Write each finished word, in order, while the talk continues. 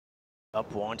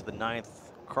Up one to the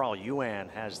ninth. Carl Yuan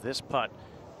has this putt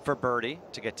for birdie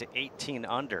to get to 18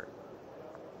 under.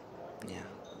 Yeah.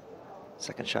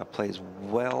 Second shot plays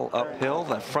well uphill.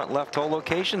 That front left hole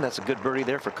location. That's a good birdie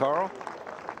there for Carl.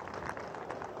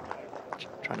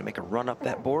 Trying to make a run up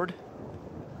that board.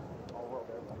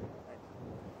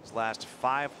 His last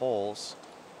 5 holes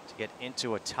to get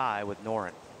into a tie with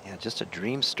Noren. Yeah, just a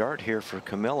dream start here for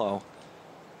Camilo.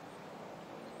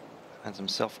 Finds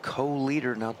himself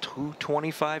co-leader now,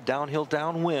 225 downhill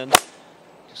downwind.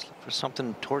 Just look for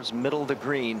something towards middle of the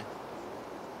green.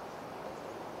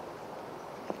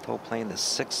 Though playing the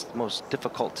 6th most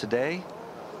difficult today.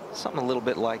 Something a little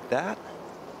bit like that.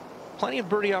 Plenty of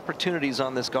birdie opportunities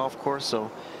on this golf course, so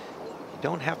you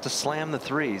don't have to slam the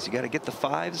 3s. You got to get the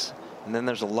 5s, and then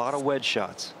there's a lot of wedge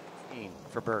shots.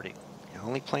 For birdie. Yeah,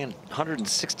 only playing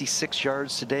 166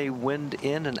 yards today, wind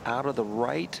in and out of the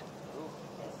right.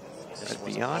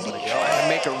 Beyond, trying to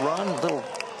make a run, little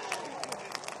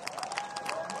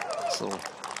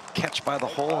catch by the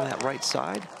hole on that right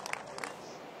side.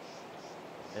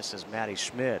 This is Matty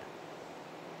Schmid.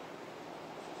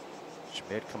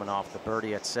 Schmid coming off the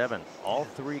birdie at 7. All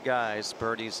 3 guys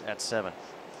birdies at 7.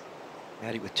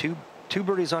 Matty with two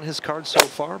birdies on his card so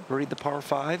far. Birdied the par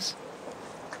 5s.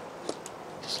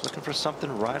 Just looking for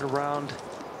something right around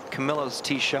Camilo's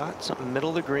tee shot. Something middle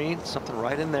of the green. Something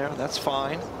right in there. That's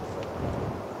fine.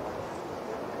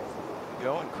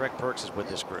 And Craig Perks is with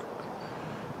this group.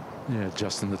 Yeah,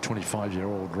 Justin, the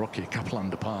 25-year-old rookie, a couple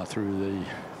under par through the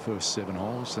first 7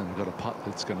 holes, and got a putt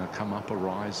that's going to come up a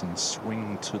rise and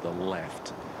swing to the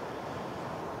left.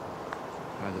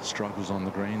 Guy that struggles on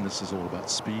the green. This is all about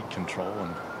speed control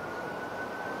and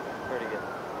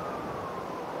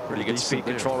pretty good speed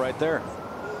control right there.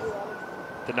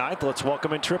 The 9th, let's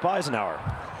welcome in Trip Eisenhower.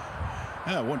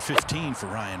 115 for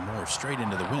Ryan Moore, straight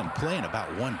into the wind, playing about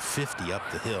 150 up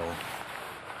the hill.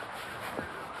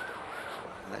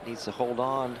 That needs to hold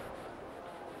on.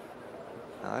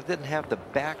 I didn't have the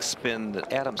backspin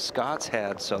that Adam Scott's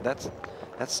had, so that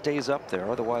stays up there.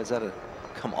 Otherwise, that'd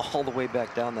come all the way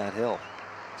back down that hill.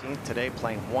 18th today,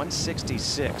 playing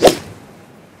 166.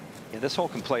 Yeah, this hole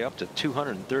can play up to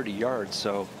 230 yards,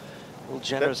 so a little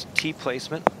generous tee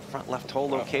placement, front left hole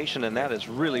location, and that is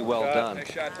really well done. Nice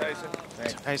shot, Tyson.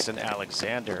 Tyson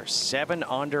Alexander, 7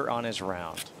 under on his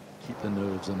round. keep the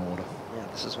nerves in order. Yeah,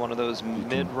 this is one of those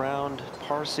mid-round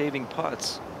par-saving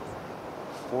putts.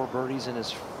 4 birdies in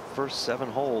his first 7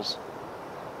 holes.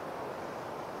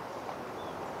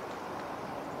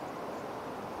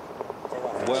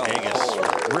 Well,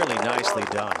 really nicely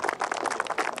done.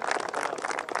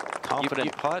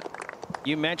 Confident putt.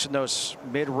 You mentioned those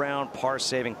mid-round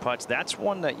par-saving putts. That's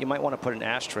one that you might want to put an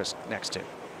asterisk next to.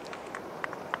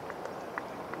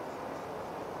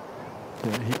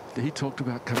 Yeah, he talked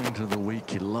about coming to the week.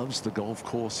 He loves the golf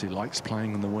course. He likes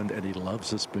playing in the wind, and he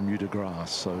loves this Bermuda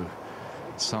grass. So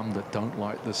some that don't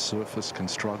like this surface can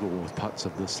struggle with putts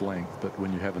of this length, but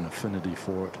when you have an affinity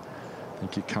for it, I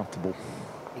think you're comfortable.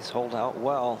 He's holed out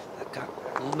well.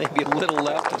 Got maybe a little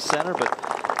left of center,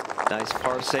 but nice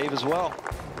par save as well.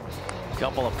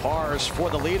 Couple of pars for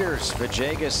the leaders.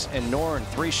 Villegas and Noren,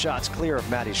 3 shots clear of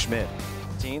Matty Schmid.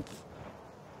 15th.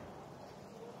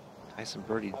 Tyson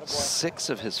birdied 6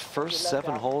 of his first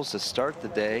 7 holes to start the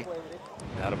day.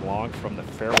 Adam Long from the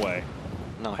fairway.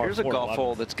 Now here's a golf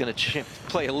hole that's going to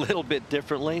play a little bit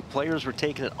differently. Players were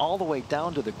taking it all the way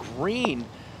down to the green.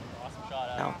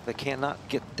 Now they cannot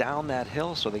get down that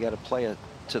hill, so they got to play it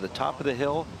to the top of the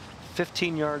hill,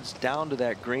 15 yards down to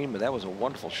that green. But that was a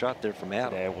wonderful shot there from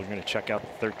Adam. Yeah, we're going to check out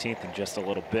the 13th in just a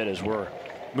little bit as we're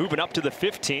moving up to the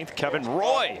 15th. Kevin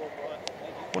Roy.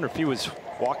 Wonder if he was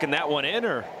walking that one in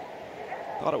or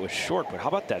thought it was short. But how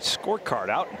about that scorecard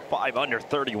out in 5 under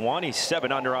 31? He's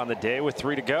 7 under on the day with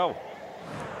 3 to go.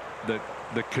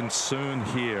 The concern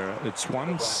here, it's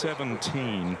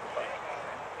 117.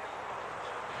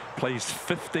 Plays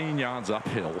 15 yards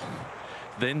uphill,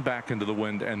 then back into the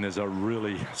wind, and there's a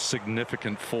really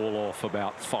significant fall off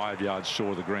about 5 yards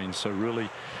short of the green. So really,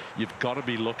 you've got to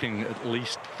be looking at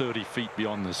least 30 feet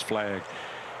beyond this flag.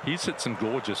 He's hit some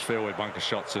gorgeous fairway bunker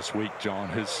shots this week, John.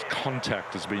 His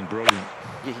contact has been brilliant.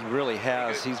 Yeah, he really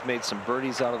has. He's made some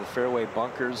birdies out of the fairway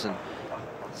bunkers, and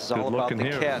this is all about the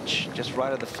catch. Just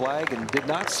right of the flag and did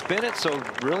not spin it, so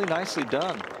really nicely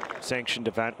done. Sanctioned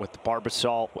event with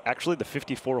Barbasol. Actually, the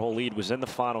 54-hole lead was in the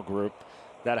final group.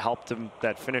 That helped him.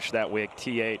 That finished that week.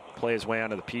 T8 play his way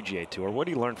onto the PGA Tour. What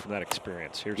did he learn from that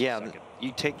experience? Here's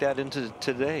you take that into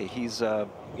today. He's, you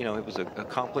know, he was an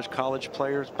accomplished college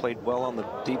player. Played well on the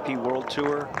DP World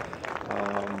Tour,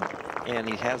 and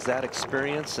he has that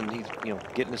experience. And he's, you know,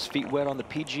 getting his feet wet on the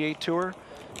PGA Tour.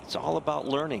 it's all about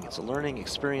learning. It's a learning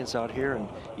experience out here, and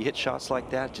you hit shots like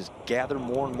that, just gather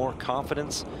more and more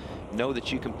confidence, know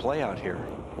that you can play out here.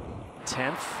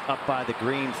 10th up by the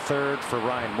green, 3rd for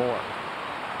Ryan Moore.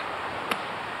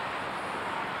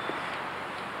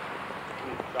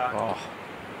 Oh,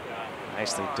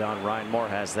 nicely done. Ryan Moore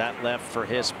has that left for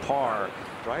his par.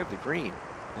 Drive the green.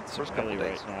 That's first couple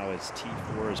days. Right now is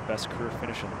T4 his best career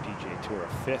finish on the PGA Tour, a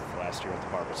 5th last year at the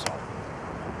Barbasol.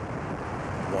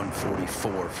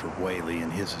 144 for Whaley,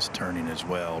 and his is turning as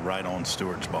well, right on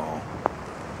Stewart's ball.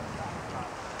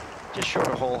 Just short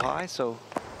a hole high, so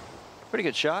pretty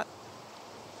good shot.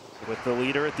 With the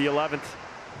leader at the 11th.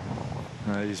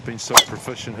 He's been so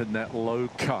proficient in that low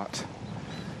cut.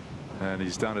 And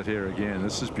he's done it here again.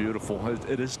 This is beautiful.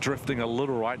 It is drifting a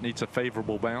little right, needs a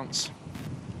favorable bounce.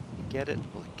 Get it,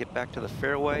 will it get back to the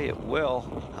fairway? It will.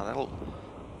 Now that'll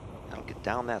get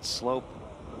down that slope.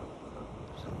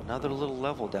 There's another little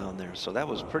level down there. So that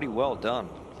was pretty well done.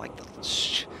 Like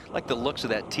the looks of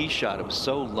that tee shot, it was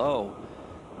so low.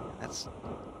 That's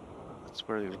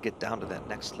where it'll get down to that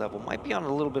next level. Might be on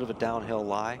a little bit of a downhill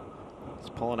lie. He's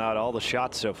pulling out all the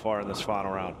shots so far in this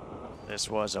final round. This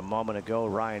was a moment ago.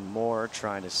 Ryan Moore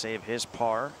trying to save his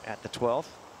par at the 12th.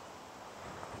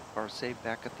 Par save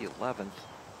back at the 11th.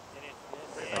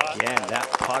 Again, that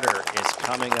putter is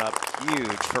coming up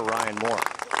huge for Ryan Moore.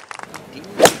 Do you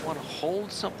want to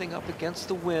hold something up against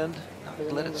the wind, not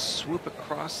let it swoop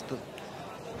across the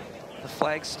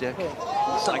flag stick?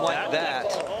 Something like that.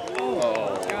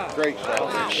 Oh, great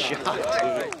shot.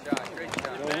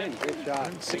 Good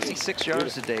shot. 66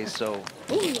 yards today, so.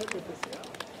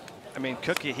 I mean,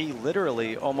 Cookie, he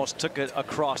literally almost took it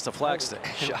across the flag stick.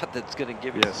 Shot that's going to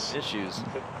give you some issues.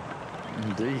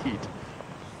 Indeed.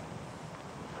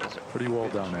 Pretty well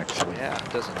done, actually. Yeah,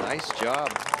 does a nice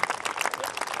job.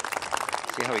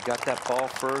 See how he got that ball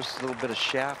first, a little bit of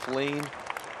shaft lean.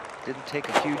 Didn't take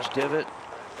a huge divot.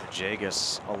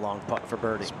 Villegas, a long putt for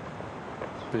birdie.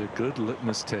 Be a good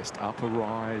litmus test. Up a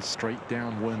rise, straight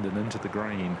downwind and into the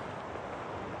green.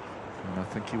 And I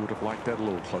think he would have liked that a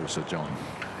little closer, John.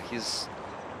 He's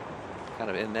kind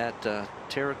of in that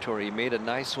territory. He made a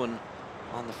nice one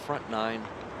on the front 9.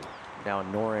 Now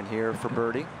Noren here for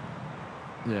birdie.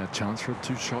 Yeah, chance for a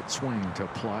 2-shot swing to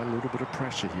apply a little bit of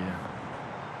pressure here.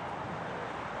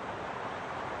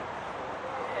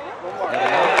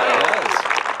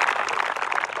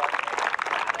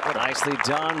 Nicely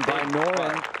done by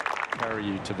Noren. Carry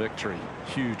you to victory.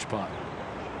 Huge putt.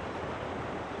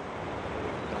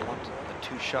 I want a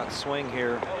 2-shot swing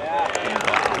here.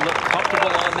 Looked comfortable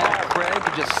on that. Craig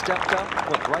just stepped up,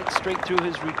 went right straight through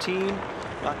his routine,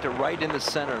 knocked it right in the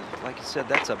center. Like you said,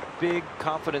 that's a big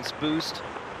confidence boost.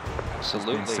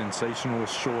 Absolutely. Sensational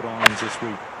with short irons this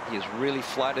week. He has really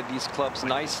flatted these clubs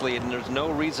nicely, and there's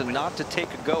no reason not to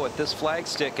take a go at this flag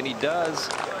stick, and he does.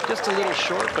 Just a little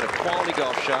short, but a quality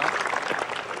golf shot.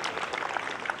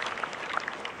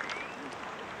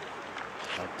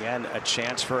 Again, a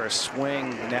chance for a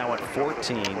swing now at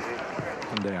 14.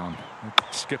 Come down.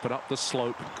 Skip it up the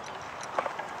slope.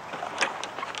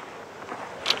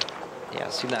 Yeah,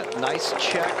 see that nice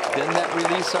check, then that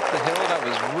release up the hill. That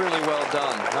was really well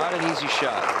done. Not an easy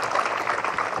shot.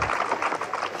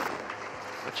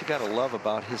 What you got to love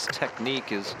about his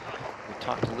technique is, we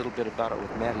talked a little bit about it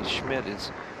with Matty Schmidt,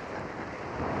 is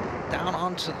down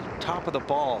onto the top of the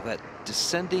ball, that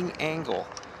descending angle.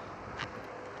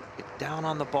 Get down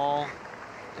on the ball,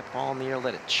 that ball in the air,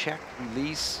 let it check,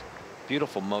 release.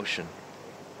 Beautiful motion.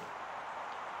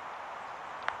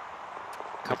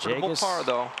 Comfortable par,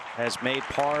 though. Has made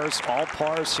pars, all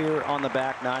pars here on the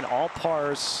back 9, all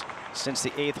pars since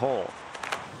the 8th hole.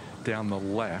 Down the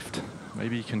left,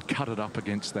 maybe he can cut it up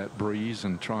against that breeze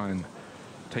and try and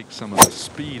take some of the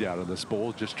speed out of this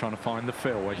ball, just trying to find the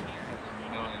fairway.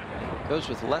 Goes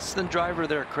with less than driver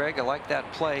there, Craig. I like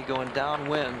that play, going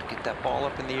downwind, get that ball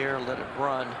up in the air, let it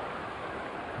run.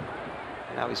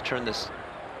 Now he's turned this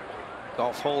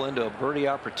golf hole into a birdie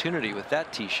opportunity with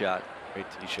that tee shot. Great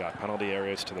tee shot. Penalty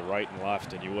areas to the right and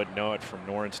left, and you wouldn't know it from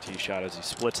Noren's tee shot as he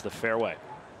splits the fairway.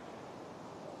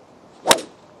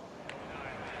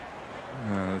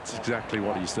 That's exactly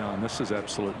what he's done. This is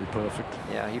absolutely perfect.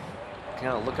 Yeah, he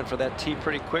kind of looking for that tee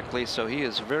pretty quickly, so he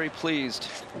is very pleased.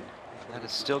 That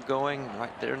is still going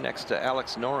right there next to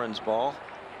Alex Noren's ball.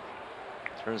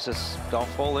 Turns this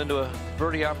golf hole into a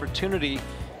birdie opportunity.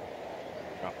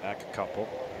 Drop back a couple.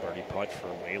 Birdie putt for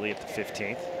Whaley at the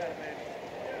 15th.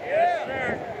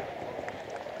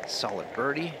 Solid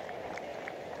birdie.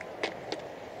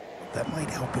 That might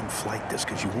help him flight this,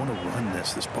 because you want to run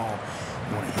this ball,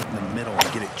 you want to hit in the middle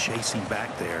and get it chasing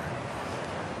back there.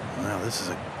 Wow, this is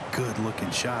a good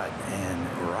looking shot and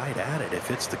right at it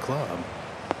if it's the club.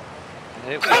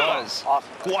 It was. Awesome.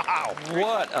 Wow.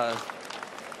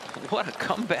 What a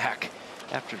comeback.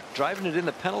 After driving it in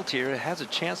the penalty area, it has a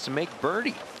chance to make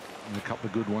birdie. And a couple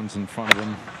of good ones in front of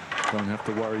him. Don't have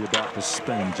to worry about the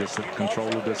spin, just control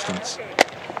the distance.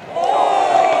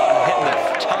 Hitting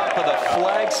the top of the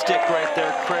flag stick right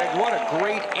there, Craig. What a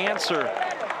great answer.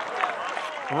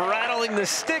 Rattling the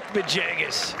stick,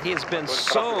 Vijegas. He has been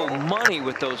so money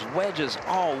with those wedges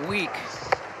all week.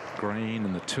 Green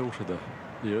and the tilt of the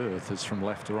earth is from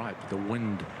left to right, but the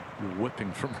wind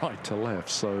whipping from right to left.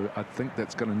 So I think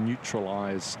that's going to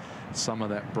neutralize some of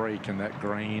that break and that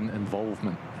grain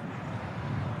involvement.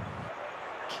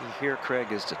 Key here,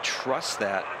 Craig, is to trust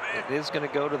that. It is going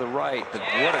to go to the right, but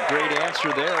what a great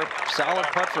answer there. Solid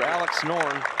putt for Alex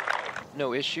Norn.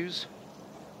 No issues.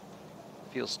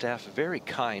 Field staff very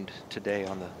kind today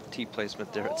on the tee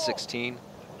placement there at 16.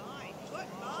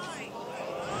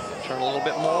 Turn a little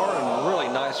bit more and really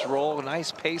nice roll,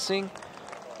 nice pacing.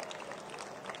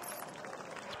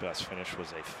 His best finish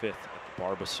was a 5th at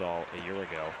Barbasol a year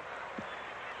ago.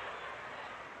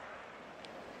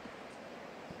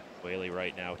 Whaley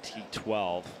right now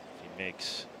T12. If he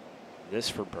makes this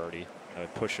for birdie, I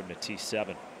would push him to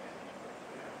T7.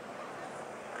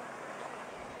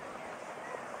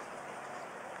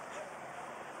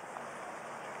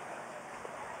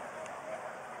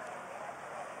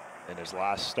 And his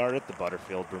last start at the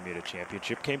Butterfield Bermuda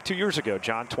Championship came 2 years ago,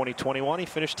 John, 2021. He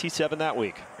finished T7 that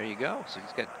week. There you go. So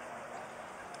he's got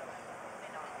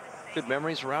good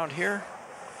memories around here.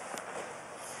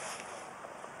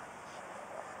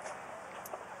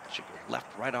 Should go left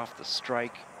right off the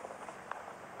strike.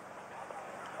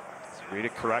 Read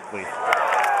it correctly.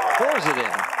 Pours it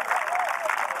in.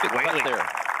 Big putt there.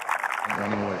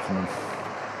 Running away from him.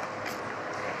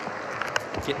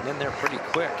 Getting in there pretty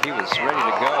quick. He was ready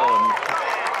to go. And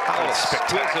how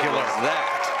spectacular was that?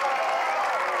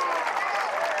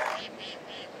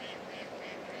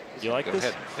 You like Go this?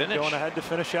 ahead and finish. Going ahead to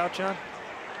finish out, John?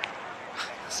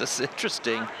 This is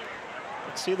interesting.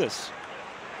 Let's see this.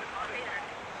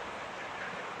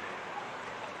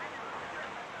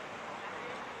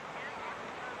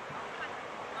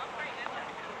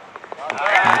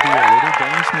 Maybe a little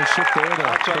gamesmanship there to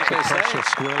That's what I was put the gonna say. pressure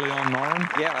squarely on Norn.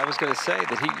 Yeah, I was going to say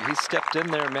that he stepped in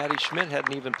there. Matty Schmidt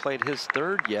hadn't even played his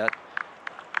 3rd yet.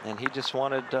 And he just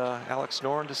wanted Alex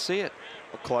Norn to see it.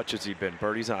 What clutch has he been?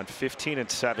 Birdie's on 15 and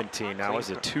 17. Now is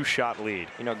a 2-shot lead.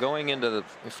 You know, going into the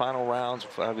final rounds,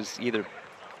 I was either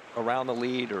around the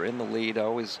lead or in the lead. I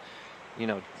always, you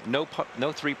know, no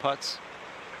 3 putts.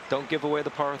 Don't give away the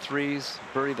par 3s.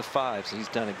 Birdie the 5s. He's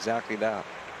done exactly that.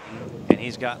 And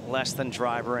he's got less than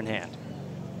driver in hand.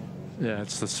 Yeah,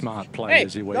 it's the smart play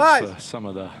as he waits for some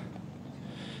of the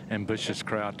ambitious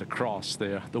crowd to cross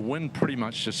there. The wind pretty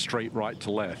much just straight right to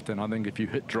left, and I think if you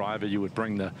hit driver, you would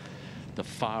bring the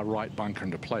far right bunker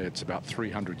into play. It's about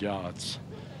 300 yards.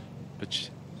 But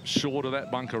short of that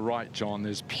bunker right, John,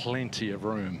 there's plenty of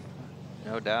room.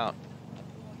 No doubt.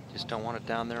 Just don't want it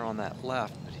down there on that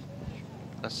left.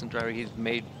 Less than driver. He's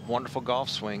made wonderful golf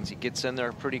swings. He gets in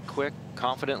there pretty quick,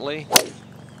 confidently.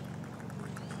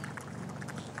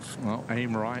 Well,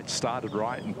 aim right, started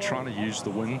right, and trying to use the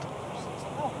wind.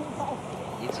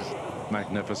 He's just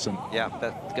magnificent. Yeah,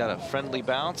 that's got a friendly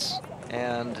bounce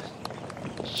and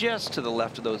just to the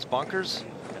left of those bunkers.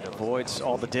 It avoids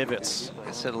all the divots.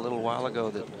 I said a little while ago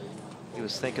that he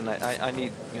was thinking that I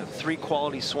need 3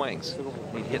 quality swings. I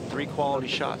need to hit 3 quality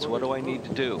shots. What do I need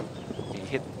to do? He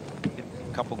hit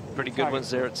a couple pretty good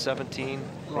ones there at 17.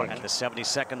 At the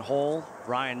 72nd hole,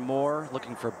 Ryan Moore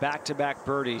looking for back-to-back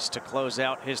birdies to close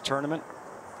out his tournament.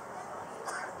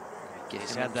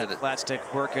 He's had that flat stick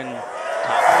working. Top of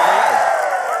the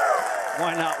head.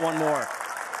 Why not one more?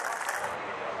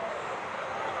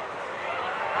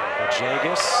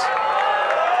 Vijegas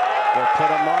will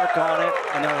put a mark on it,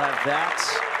 and he'll have that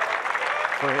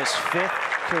for his 5th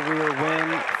career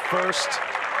win, first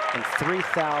in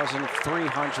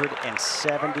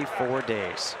 3,374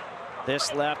 days.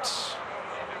 This left.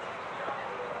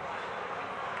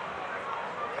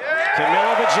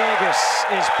 Camilo Vijegas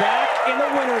is back in the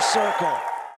winner's circle.